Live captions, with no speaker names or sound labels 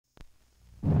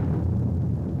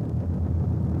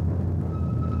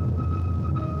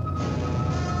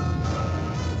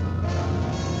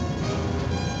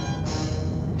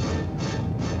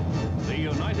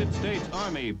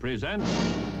Army presents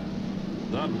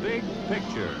The Big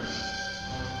Picture,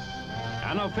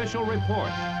 an official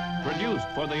report produced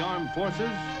for the armed forces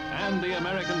and the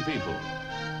American people.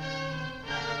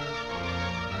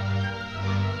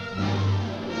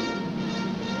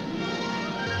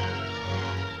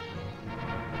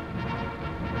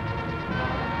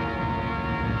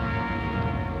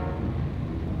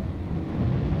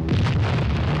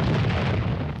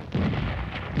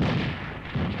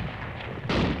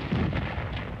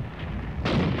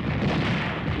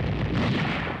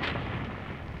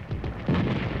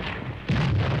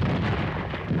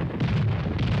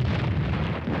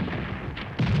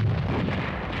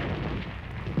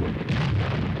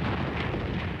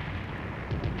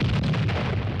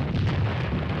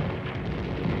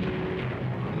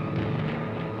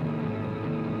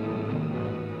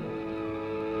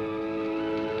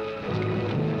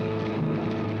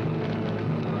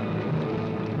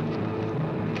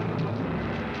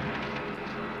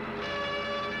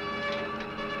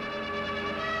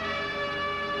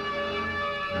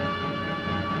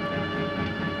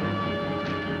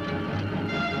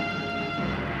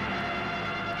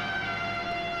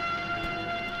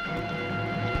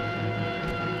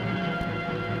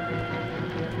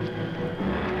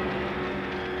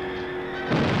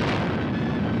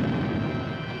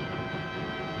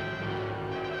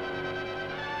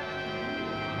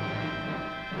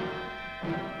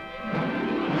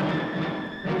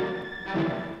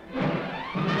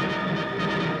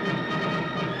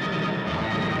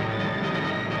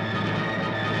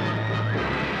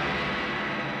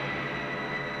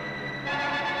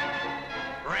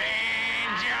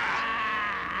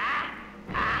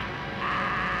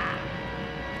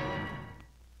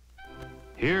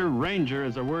 Here, ranger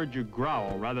is a word you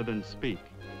growl rather than speak.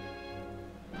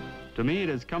 To me, it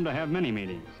has come to have many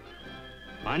meanings.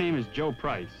 My name is Joe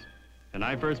Price, and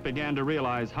I first began to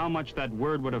realize how much that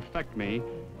word would affect me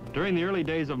during the early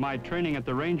days of my training at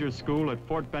the Ranger School at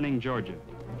Fort Benning, Georgia.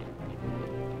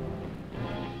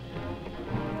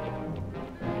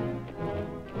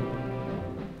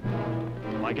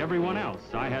 Like everyone else,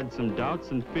 I had some doubts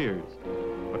and fears,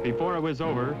 but before it was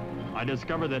over, I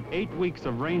discovered that 8 weeks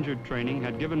of ranger training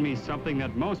had given me something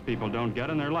that most people don't get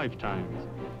in their lifetimes: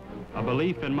 a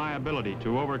belief in my ability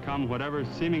to overcome whatever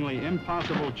seemingly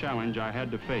impossible challenge I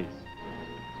had to face.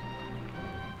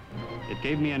 It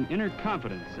gave me an inner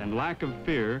confidence and lack of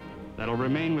fear that'll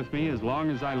remain with me as long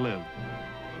as I live.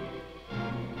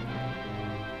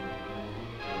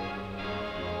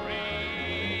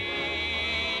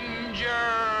 Ranger!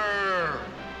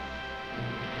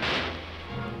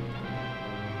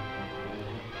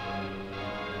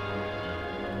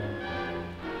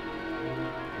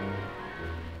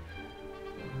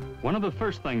 One of the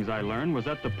first things I learned was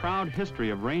that the proud history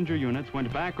of Ranger units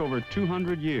went back over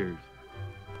 200 years.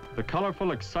 The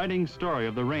colorful, exciting story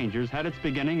of the Rangers had its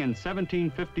beginning in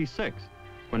 1756,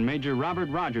 when Major Robert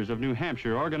Rogers of New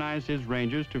Hampshire organized his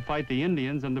Rangers to fight the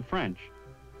Indians and the French.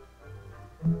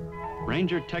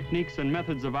 Ranger techniques and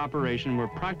methods of operation were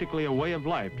practically a way of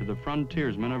life to the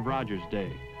frontiersmen of Rogers'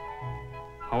 day.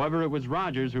 However, it was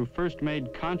Rogers who first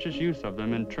made conscious use of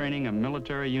them in training a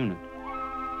military unit.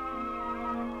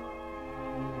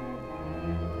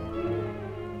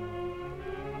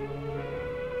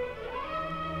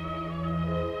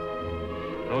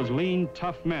 Those lean,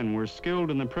 tough men were skilled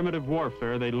in the primitive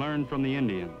warfare they learned from the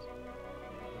Indians.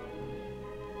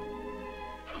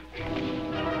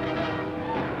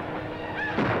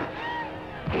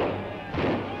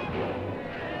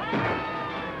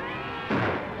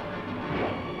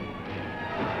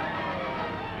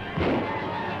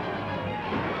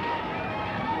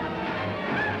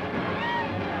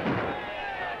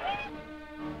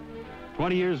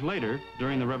 "20 years later,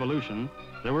 during the Revolution,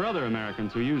 there were other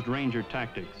Americans who used Ranger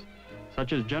tactics,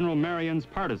 such as General Marion's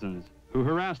partisans, who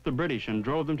harassed the British and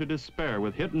drove them to despair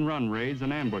with hit-and-run raids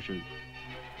and ambushes.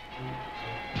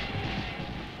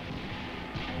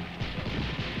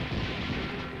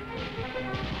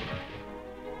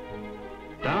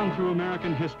 Down through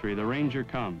American history, the Ranger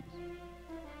comes.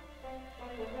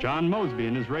 John Mosby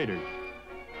and his raiders.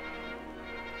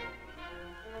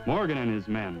 Morgan and his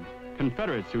men,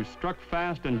 Confederates who struck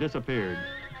fast and disappeared,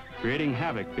 creating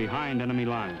havoc behind enemy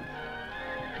lines.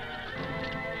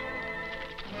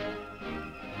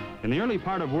 In the early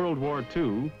part of World War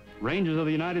II, Rangers of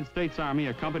the United States Army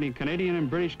accompanied Canadian and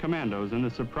British commandos in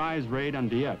the surprise raid on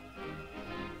Dieppe.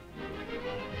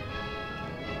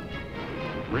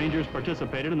 Rangers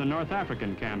participated in the North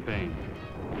African campaign.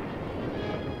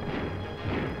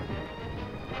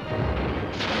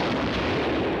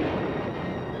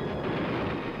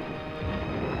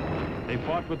 They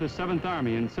fought with the 7th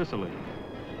Army in Sicily.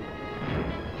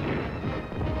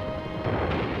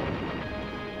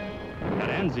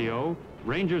 Anzio,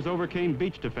 Rangers overcame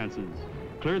beach defenses,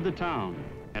 cleared the town,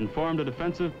 and formed a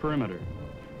defensive perimeter.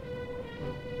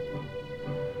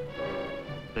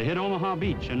 They hit Omaha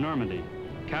Beach in Normandy,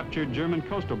 captured German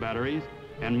coastal batteries,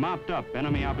 and mopped up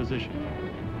enemy opposition.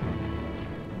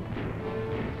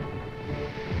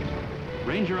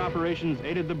 Ranger operations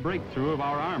aided the breakthrough of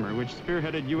our armor, which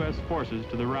spearheaded U.S. forces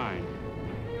to the Rhine.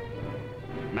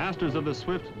 Masters of the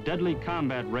swift, deadly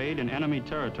combat raid in enemy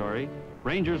territory,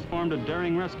 Rangers formed a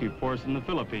daring rescue force in the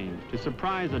Philippines to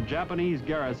surprise a Japanese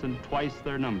garrison twice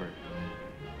their number.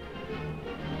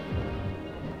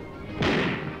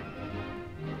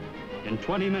 In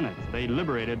 20 minutes, they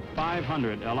liberated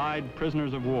 500 Allied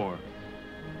prisoners of war.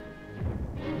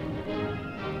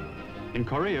 In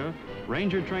Korea,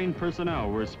 Ranger-trained personnel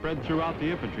were spread throughout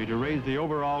the infantry to raise the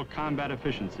overall combat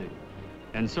efficiency.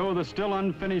 And so the still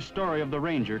unfinished story of the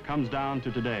Ranger comes down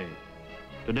to today.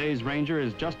 Today's Ranger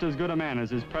is just as good a man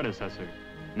as his predecessor,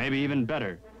 maybe even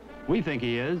better. We think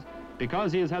he is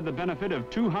because he has had the benefit of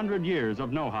 200 years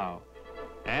of know-how.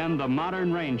 And the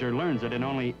modern Ranger learns it in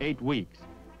only 8 weeks.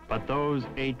 But those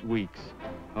 8 weeks,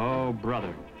 oh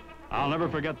brother, I'll never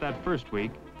forget that first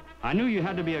week. I knew you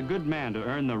had to be a good man to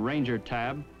earn the Ranger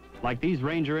tab, like these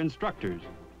Ranger instructors.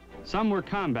 Some were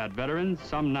combat veterans,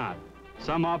 some not.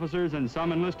 Some officers and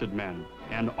some enlisted men,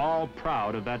 and all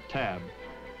proud of that tab.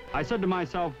 I said to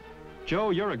myself, Joe,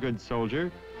 you're a good soldier.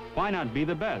 Why not be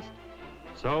the best?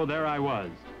 So there I was,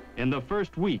 in the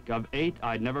first week of 8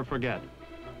 I'd never forget.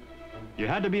 You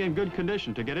had to be in good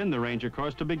condition to get in the Ranger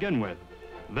course to begin with.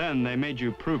 Then they made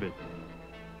you prove it.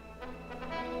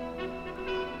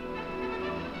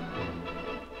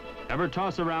 Ever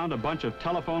toss around a bunch of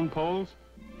telephone poles?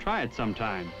 Try it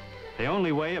sometime. They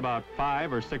only weigh about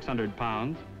 500 or 600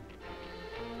 pounds.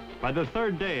 By the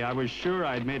third day, I was sure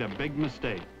I'd made a big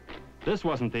mistake. This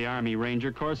wasn't the Army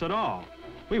Ranger course at all.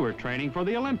 We were training for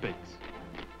the Olympics.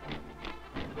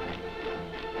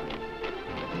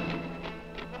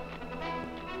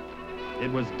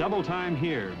 It was double time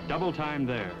here, double time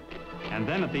there. And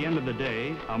then at the end of the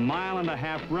day, a 1.5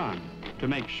 mile run to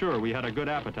make sure we had a good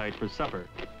appetite for supper.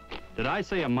 Did I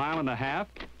say 1.5 miles?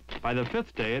 By the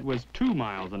 5th day, it was 2.5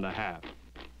 miles.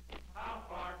 How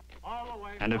far? All the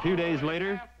way. And a few days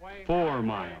later, Halfway. 4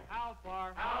 miles. How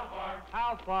far? How far?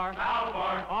 How far? How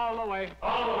far? All the way.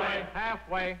 All the way.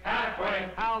 Halfway. Halfway.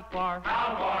 How far?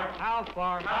 How far? How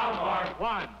far? How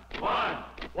far? 1.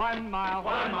 1 mile.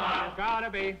 1 mile. Gotta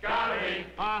be. Gotta be.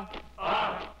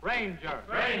 Ranger.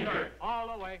 Ranger.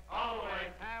 All the way. All the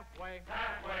way. Halfway.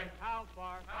 Halfway. How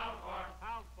far? How far?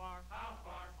 How far? How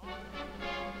far?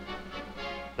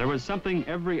 There was something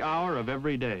every hour of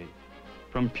every day,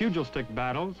 from pugil stick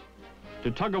battles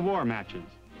to tug-of-war matches,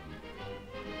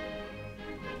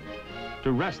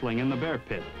 to wrestling in the bear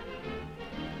pit.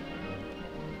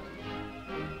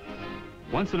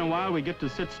 Once in a while, we get to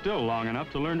sit still long enough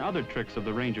to learn other tricks of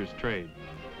the Ranger's trade,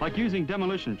 like using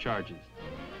demolition charges,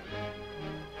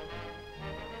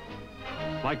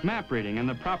 like map reading and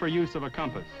the proper use of a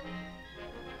compass,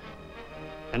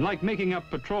 and like making up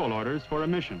patrol orders for a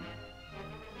mission.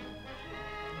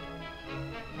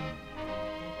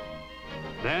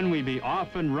 Then we'd be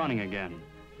off and running again.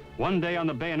 One day on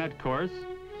the bayonet course,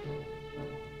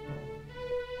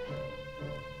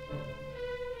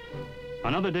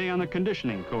 another day on the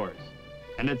conditioning course,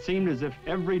 and it seemed as if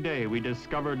every day we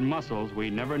discovered muscles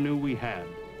we never knew we had.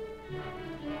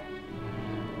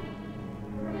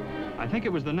 I think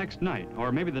it was the next night,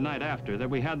 or maybe the night after, that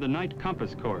we had the night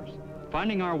compass course,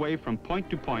 finding our way from point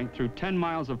to point through 10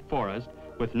 miles of forest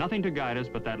with nothing to guide us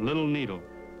but that little needle.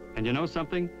 And you know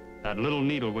something? That little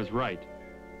needle was right.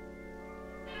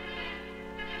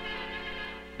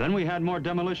 Then we had more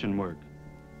demolition work,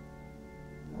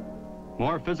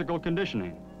 more physical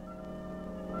conditioning,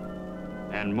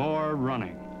 and more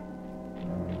running.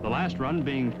 The last run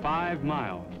being 5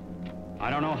 miles. I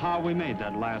don't know how we made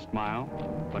that last mile,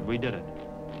 but we did it.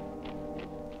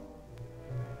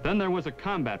 Then there was a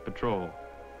combat patrol,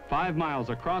 5 miles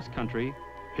across country,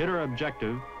 hit our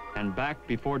objective, and back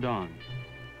before dawn.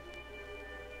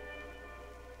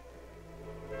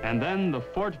 And then the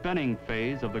Fort Benning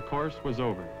phase of the course was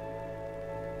over.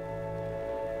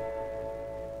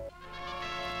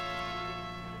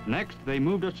 Next, they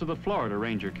moved us to the Florida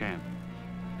Ranger Camp.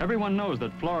 Everyone knows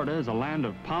that Florida is a land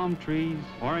of palm trees,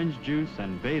 orange juice,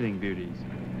 and bathing beauties.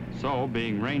 So,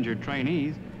 being Ranger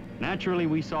trainees, naturally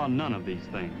we saw none of these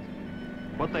things.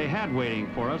 What they had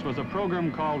waiting for us was a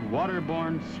program called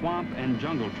Waterborne Swamp and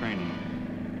Jungle Training.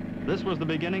 This was the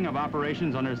beginning of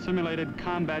operations under simulated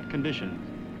combat conditions,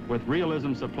 with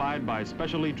realism supplied by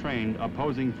specially trained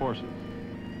opposing forces.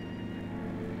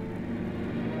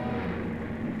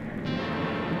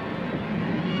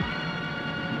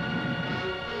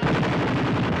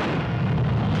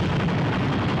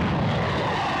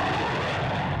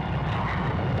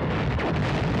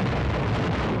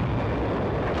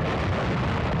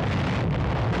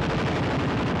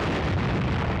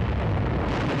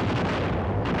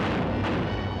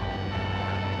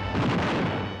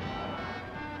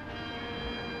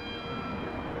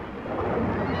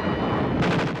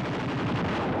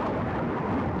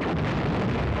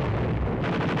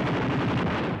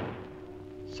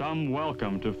 some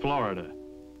welcome to Florida.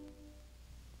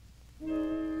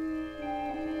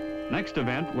 Next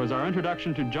event was our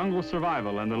introduction to jungle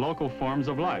survival and the local forms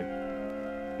of life.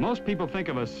 Most people think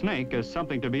of a snake as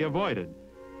something to be avoided,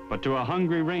 but to a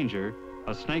hungry ranger,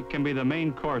 a snake can be the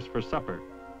main course for supper.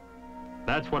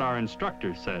 That's what our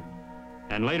instructor said,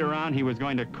 and later on he was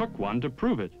going to cook one to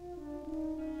prove it.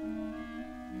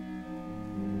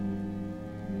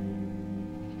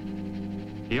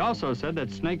 He also said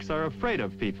that snakes are afraid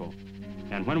of people,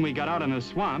 and when we got out in the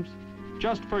swamps,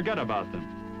 just forget about them.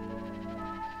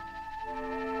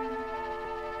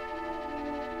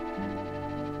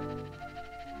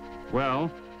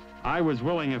 Well, I was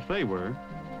willing if they were.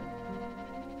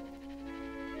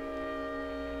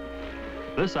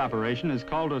 This operation is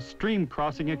called a stream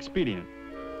crossing expedient.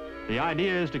 The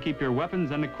idea is to keep your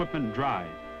weapons and equipment dry.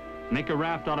 Make a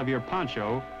raft out of your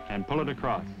poncho and pull it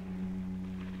across.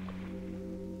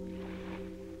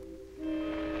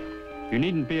 You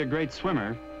needn't be a great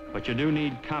swimmer, but you do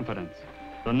need confidence,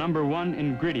 the #1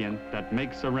 ingredient that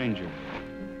makes a ranger.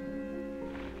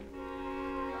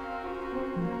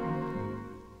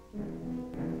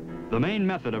 The main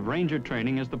method of ranger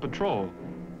training is the patrol.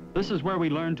 This is where we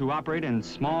learn to operate in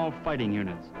small fighting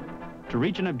units, to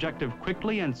reach an objective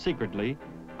quickly and secretly,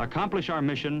 accomplish our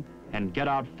mission, and get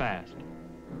out fast.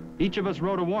 Each of us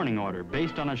wrote a warning order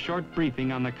based on a short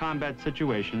briefing on the combat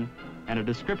situation and a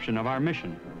description of our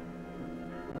mission.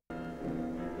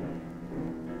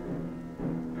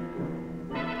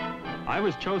 I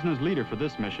was chosen as leader for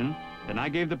this mission, and I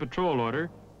gave the patrol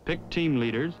order, picked team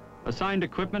leaders, assigned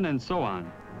equipment, and so on.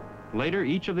 Later,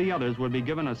 each of the others would be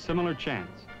given a similar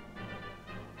chance.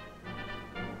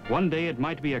 One day it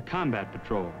might be a combat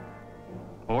patrol,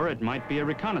 or it might be a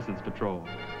reconnaissance patrol.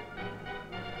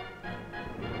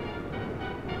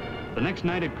 The next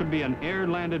night it could be an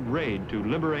air-landed raid to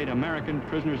liberate American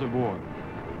prisoners of war.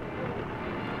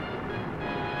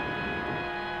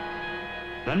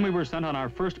 Then we were sent on our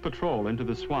first patrol into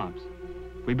the swamps.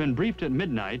 We'd been briefed at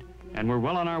midnight and were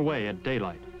well on our way at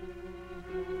daylight.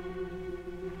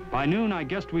 By noon, I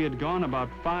guessed we had gone about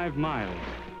 5 miles,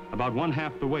 about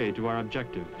 1/2 the way to our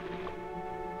objective.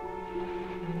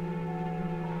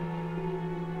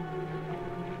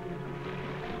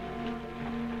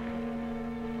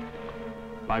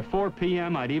 By 4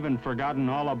 p.m., I'd even forgotten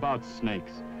all about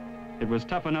snakes. It was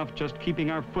tough enough just keeping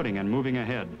our footing and moving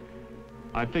ahead.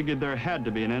 I figured there had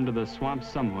to be an end to the swamp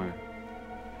somewhere.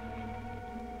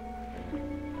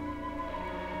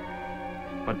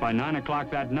 But by 9 o'clock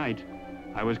that night,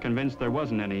 I was convinced there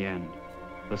wasn't any end.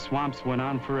 The swamps went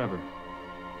on forever.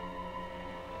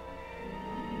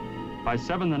 By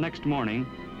 7 the next morning,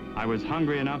 I was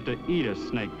hungry enough to eat a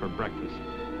snake for breakfast.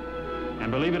 And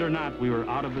believe it or not, we were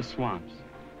out of the swamps.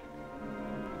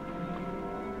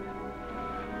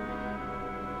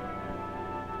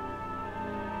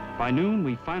 By noon,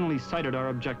 we finally sighted our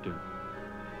objective.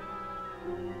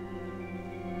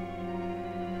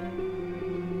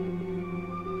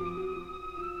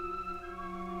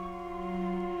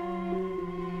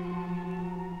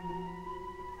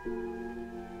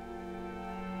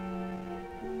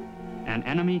 An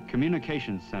enemy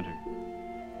communications center.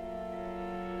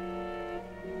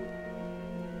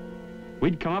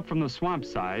 We'd come up from the swamp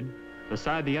side. The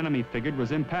side the enemy figured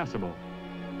was impassable.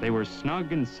 They were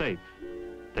snug and safe,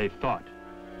 they thought.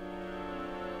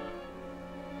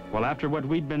 Well, after what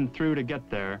we'd been through to get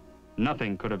there,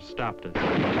 nothing could have stopped us.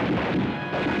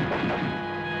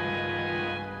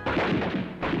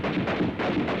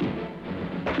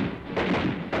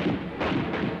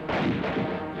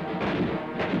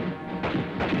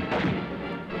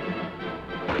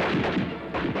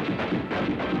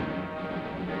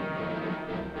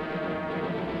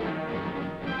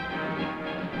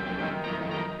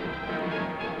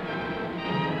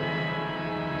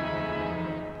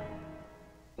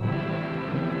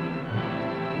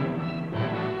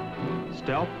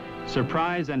 Stealth,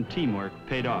 surprise, and teamwork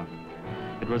paid off.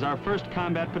 It was our first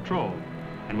combat patrol,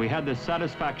 and we had the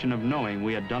satisfaction of knowing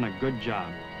we had done a good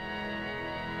job.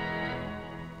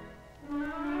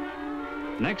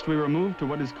 Next, we were moved to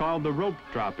what is called the rope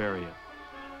drop area.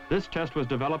 This test was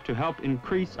developed to help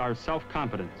increase our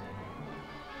self-confidence.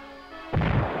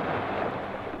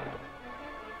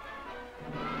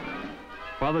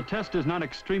 While the test is not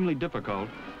extremely difficult,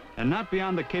 and not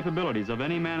beyond the capabilities of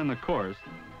any man in the course,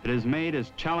 it is made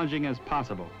as challenging as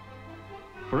possible.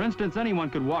 For instance, anyone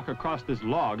could walk across this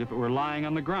log if it were lying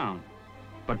on the ground,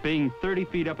 but being 30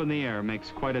 feet up in the air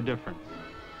makes quite a difference.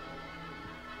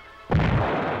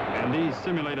 And these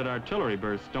simulated artillery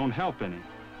bursts don't help any.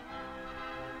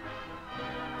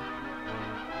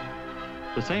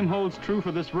 The same holds true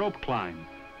for this rope climb.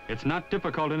 It's not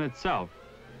difficult in itself,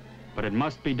 but it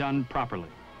must be done properly.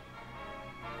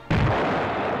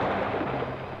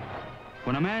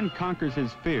 When a man conquers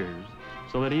his fears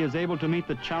so that he is able to meet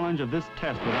the challenge of this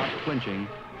test without flinching,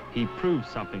 he proves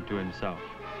something to himself.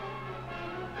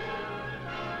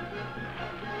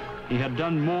 He had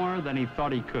done more than he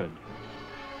thought he could.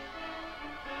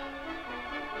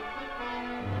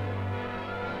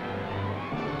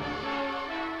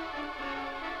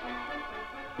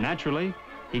 Naturally,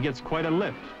 he gets quite a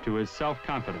lift to his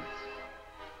self-confidence.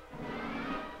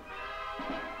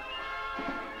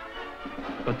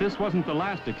 But this wasn't the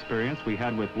last experience we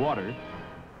had with water.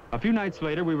 A few nights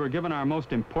later, we were given our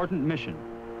most important mission: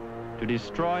 to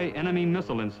destroy enemy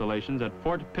missile installations at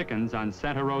Fort Pickens on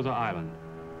Santa Rosa Island.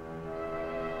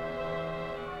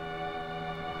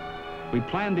 We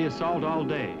planned the assault all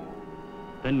day,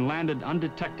 then landed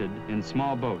undetected in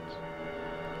small boats.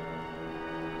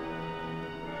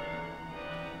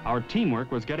 Our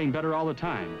teamwork was getting better all the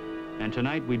time, and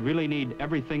tonight we'd really need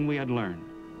everything we had learned.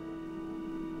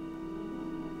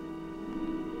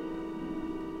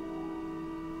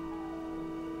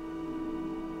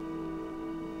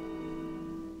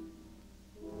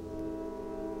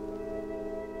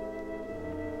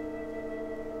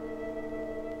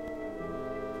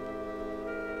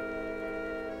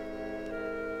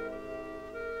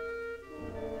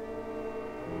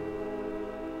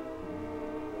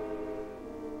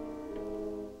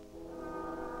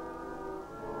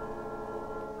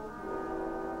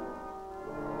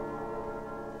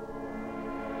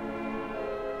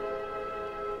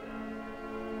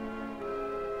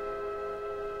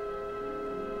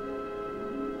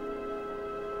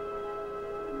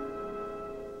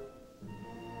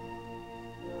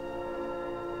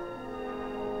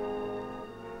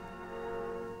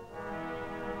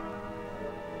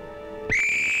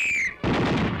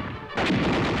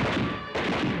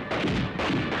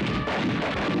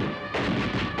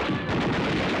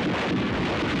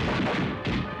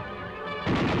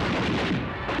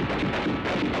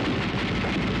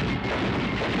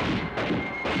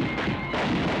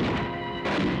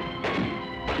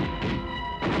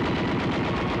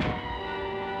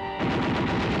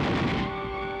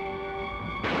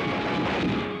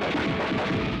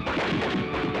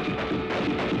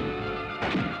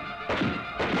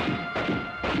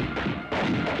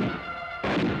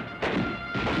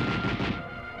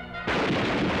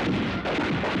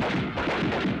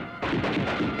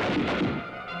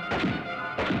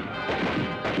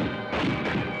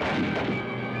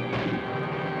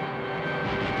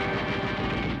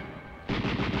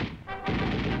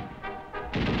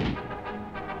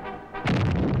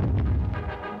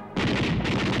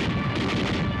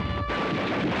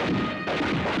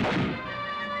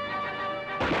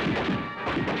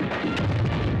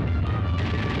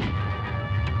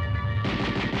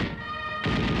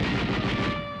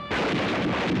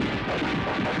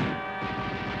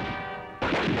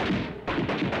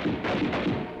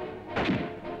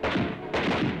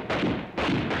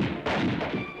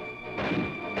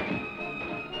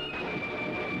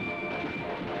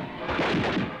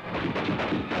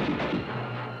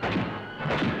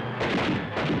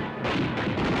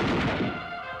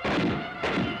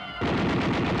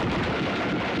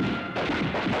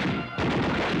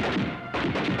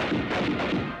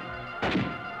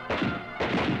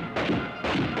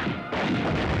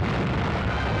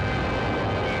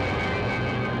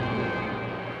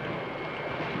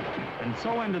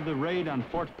 So ended the raid on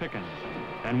Fort Pickens,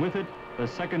 and with it, the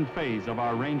second phase of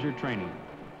our Ranger training.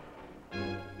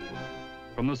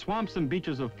 From the swamps and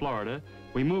beaches of Florida,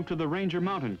 we moved to the Ranger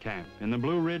Mountain Camp in the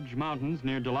Blue Ridge Mountains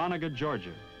near Dahlonega,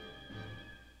 Georgia.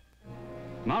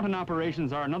 Mountain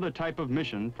operations are another type of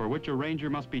mission for which a Ranger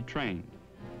must be trained.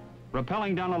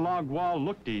 Rappelling down a log wall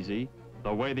looked easy,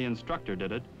 the way the instructor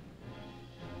did it.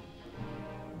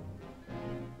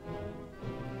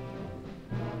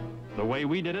 The way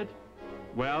we did it?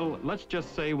 Well, let's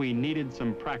just say we needed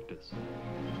some practice.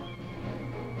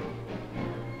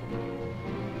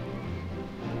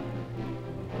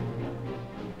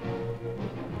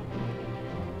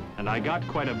 And I got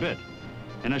quite a bit.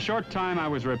 In a short time, I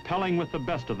was rappelling with the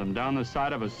best of them down the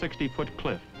side of a 60-foot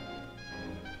cliff.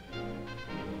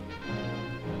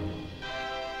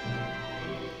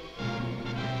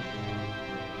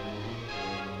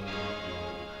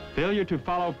 Failure to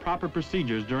follow proper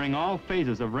procedures during all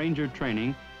phases of Ranger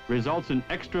training results in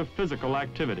extra physical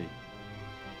activity.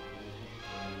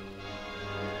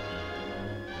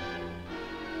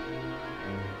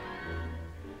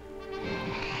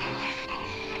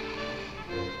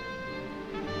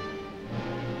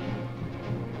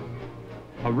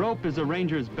 A rope is a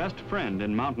Ranger's best friend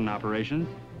in mountain operations,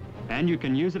 and you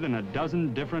can use it in a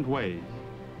dozen different ways.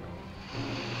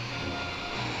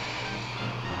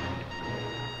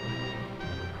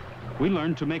 We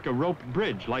learned to make a rope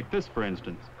bridge like this, for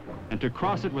instance, and to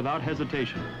cross it without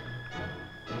hesitation.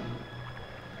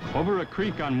 Over a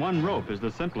creek on one rope is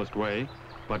the simplest way,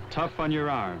 but tough on your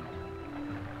arm.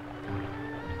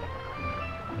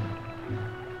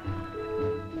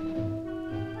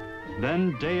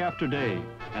 Then, day after day,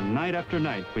 and night after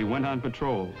night, we went on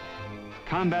patrols.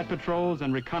 Combat patrols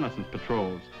and reconnaissance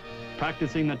patrols,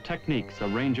 practicing the techniques a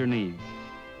ranger needs.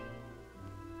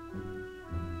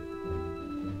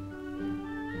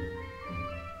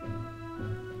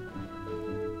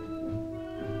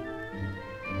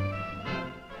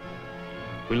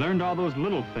 We learned all those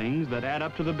little things that add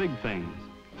up to the big things: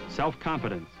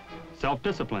 self-confidence,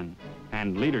 self-discipline,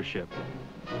 and leadership.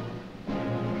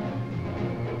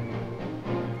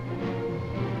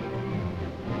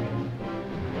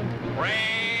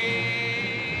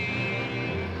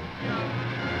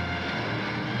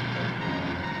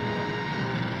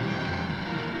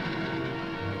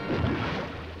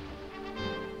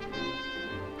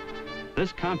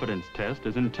 This confidence test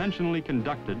is intentionally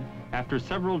conducted after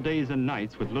several days and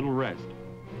nights with little rest,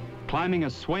 climbing a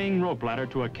swaying rope ladder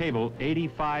to a cable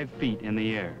 85 feet in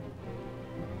the air.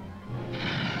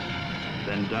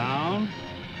 Then down,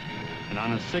 and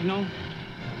on a signal,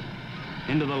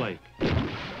 into the lake.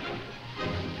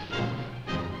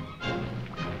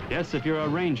 Yes, if you're a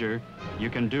ranger, you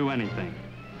can do anything.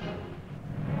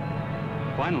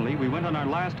 Finally, we went on our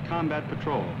last combat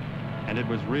patrol, and it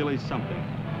was really something.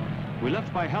 We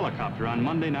left by helicopter on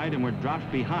Monday night and were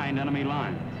dropped behind enemy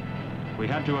lines. We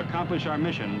had to accomplish our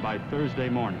mission by Thursday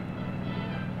morning.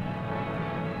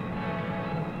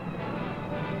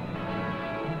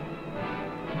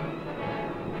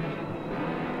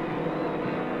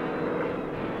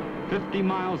 "50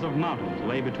 miles of mountains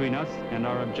lay between us and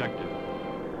our objective.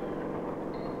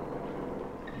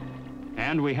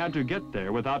 And we had to get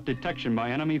there without detection by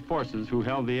enemy forces who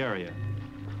held the area.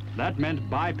 That meant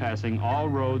bypassing all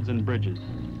roads and bridges.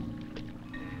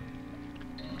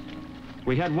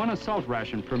 We had one assault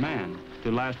ration per man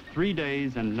to last 3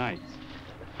 days and nights,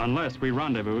 unless we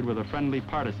rendezvoused with a friendly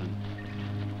partisan.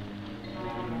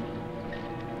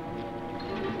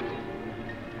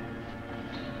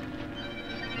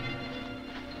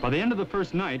 By the end of the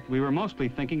first night, we were mostly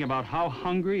thinking about how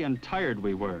hungry and tired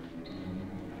we were.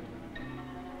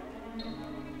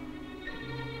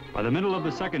 By the middle of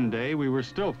the second day, we were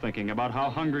still thinking about how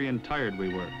hungry and tired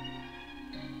we were.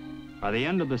 By the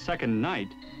end of the second night,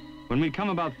 when we'd come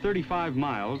about 35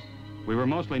 miles, we were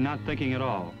mostly not thinking at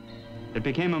all. It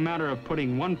became a matter of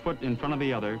putting one foot in front of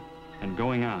the other and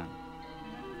going on.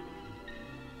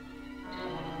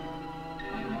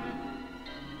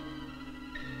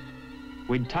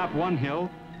 We'd top one hill,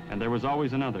 and there was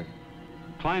always another.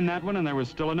 Climb that one, and there was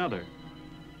still another.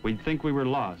 We'd think we were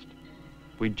lost.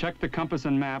 We'd check the compass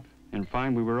and map and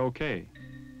find we were okay.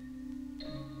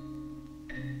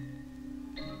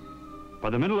 By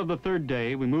the middle of the third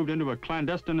day, we moved into a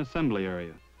clandestine assembly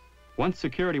area. Once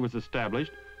security was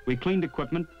established, we cleaned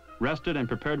equipment, rested, and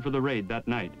prepared for the raid that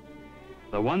night.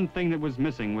 The one thing that was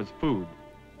missing was food.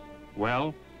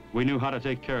 Well, we knew how to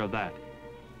take care of that.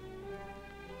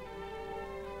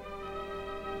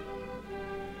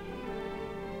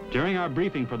 During our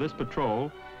briefing for this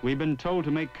patrol, we've been told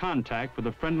to make contact with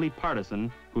a friendly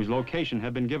partisan whose location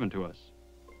had been given to us.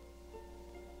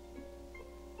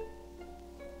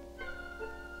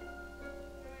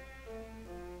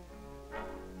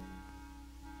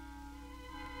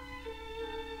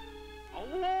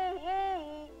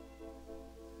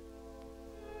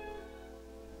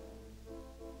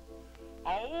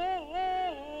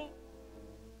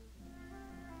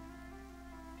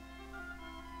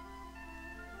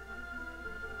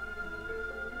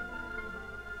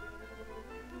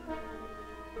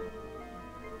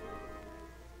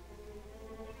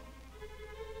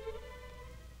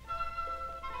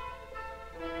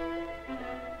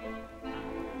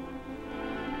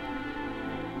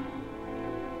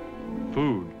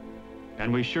 Food,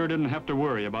 and we sure didn't have to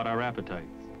worry about our appetites.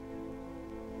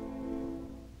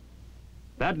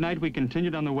 That night we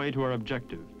continued on the way to our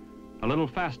objective, a little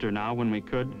faster now when we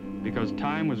could, because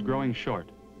time was growing short.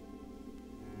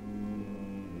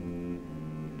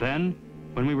 Then,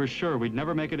 when we were sure we'd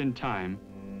never make it in time,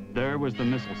 there was the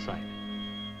missile site.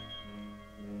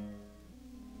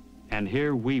 And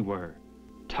here we were,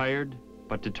 tired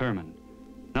but determined.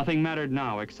 Nothing mattered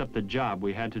now except the job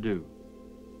we had to do.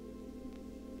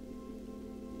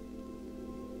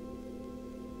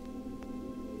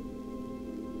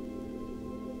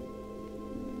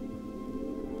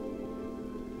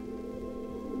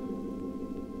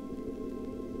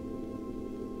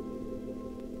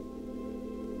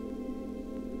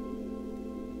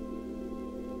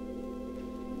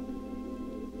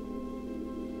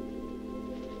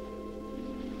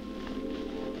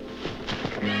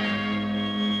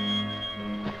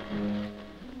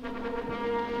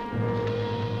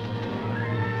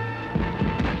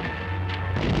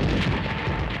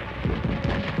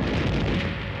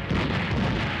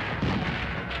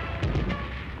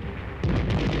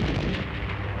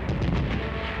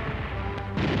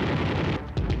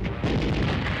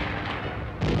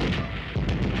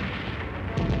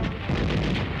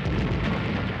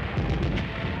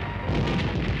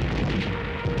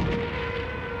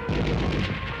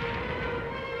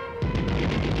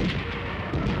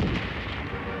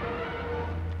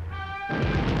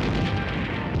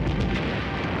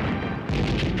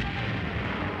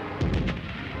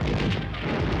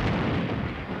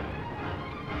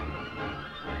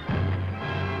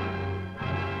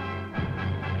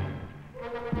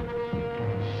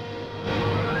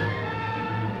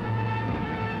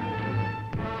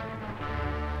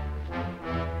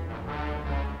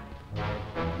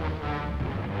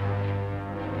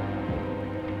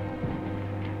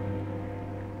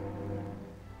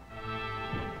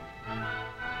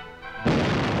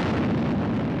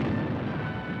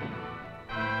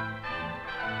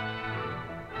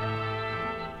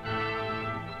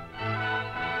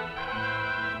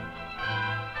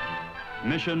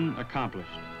 Mission accomplished.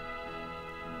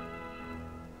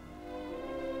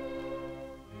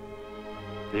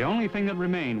 The only thing that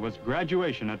remained was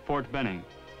graduation at Fort Benning.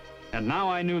 And now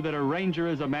I knew that a Ranger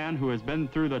is a man who has been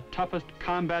through the toughest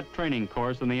combat training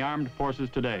course in the armed forces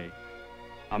today.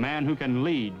 A man who can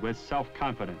lead with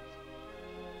self-confidence.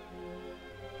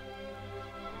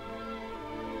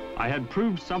 I had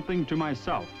proved something to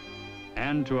myself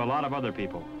and to a lot of other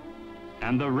people.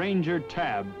 And the Ranger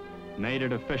tab made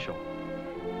it official.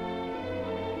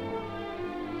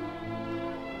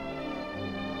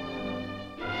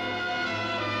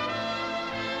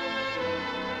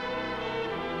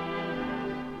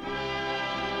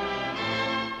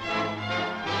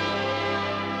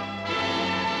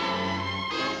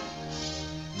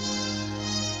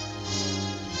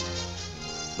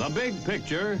 The Big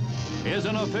Picture is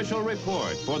an official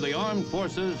report for the armed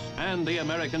forces and the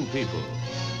American people.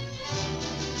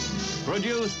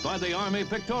 Produced by the Army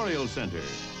Pictorial Center.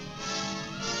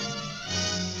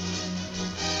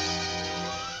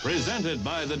 Presented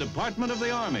by the Department of the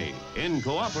Army in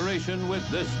cooperation with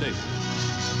this station.